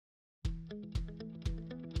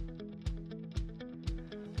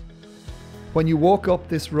When you walk up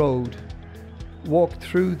this road, walk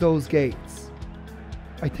through those gates,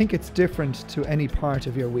 I think it's different to any part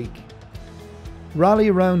of your week. Rally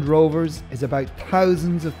Around Rovers is about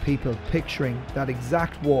thousands of people picturing that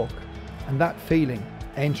exact walk and that feeling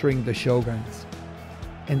entering the showgrounds.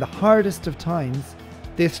 In the hardest of times,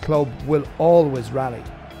 this club will always rally.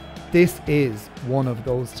 This is one of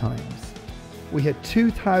those times. We had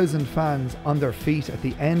 2,000 fans on their feet at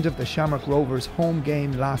the end of the Shamrock Rovers home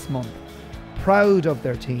game last month, proud of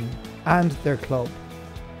their team and their club.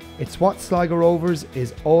 It's what Sligo Rovers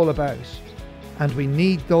is all about, and we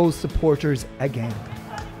need those supporters again.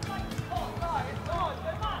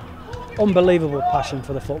 Unbelievable passion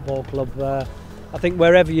for the football club. I think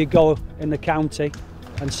wherever you go in the county,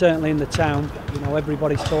 and certainly in the town,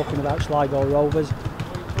 everybody's talking about Sligo Rovers.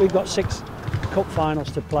 We've got 6 cup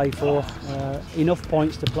finals to play for, enough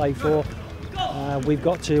points to play for. We've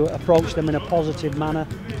got to approach them in a positive manner,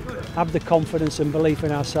 have the confidence and belief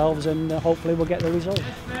in ourselves, and hopefully we'll get the result.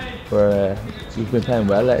 We've been playing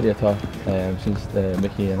well lately, I thought, since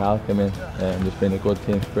Micky and Al came in. There's been a good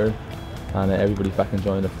team spirit, and everybody's back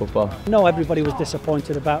enjoying the football. I know everybody was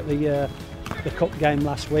disappointed about the cup game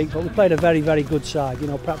last week, but we played a very, very good side,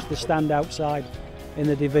 perhaps the standout side in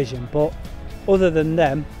the division. But other than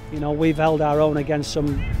them, we've held our own against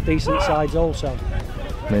some decent sides also.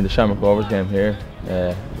 I mean, the Shamrock Rovers game here,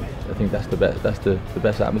 I think that's the best. That's the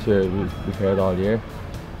best atmosphere we've heard all year,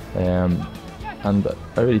 and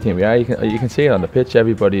I really think we are. You can see it on the pitch.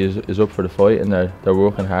 Everybody is up for the fight, and they're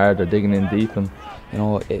working hard. They're digging in deep, and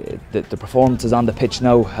the performances on the pitch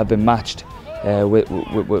now have been matched with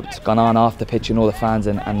what's gone on off the pitch. The fans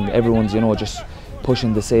and everyone's just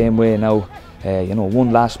pushing the same way now.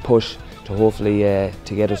 One last push to hopefully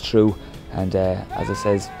to get us through, and as I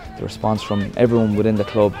says, the response from everyone within the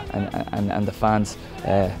club and the fans,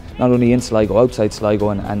 not only in Sligo, outside Sligo,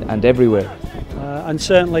 and everywhere. And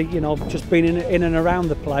certainly, just being in and around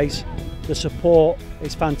the place, the support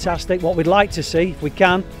is fantastic. What we'd like to see, if we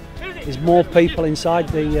can, is more people inside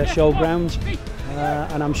the showgrounds,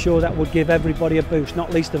 and I'm sure that would give everybody a boost,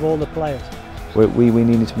 not least of all the players. We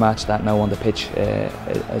need to match that now on the pitch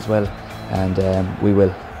as well, and we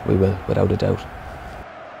will, without a doubt.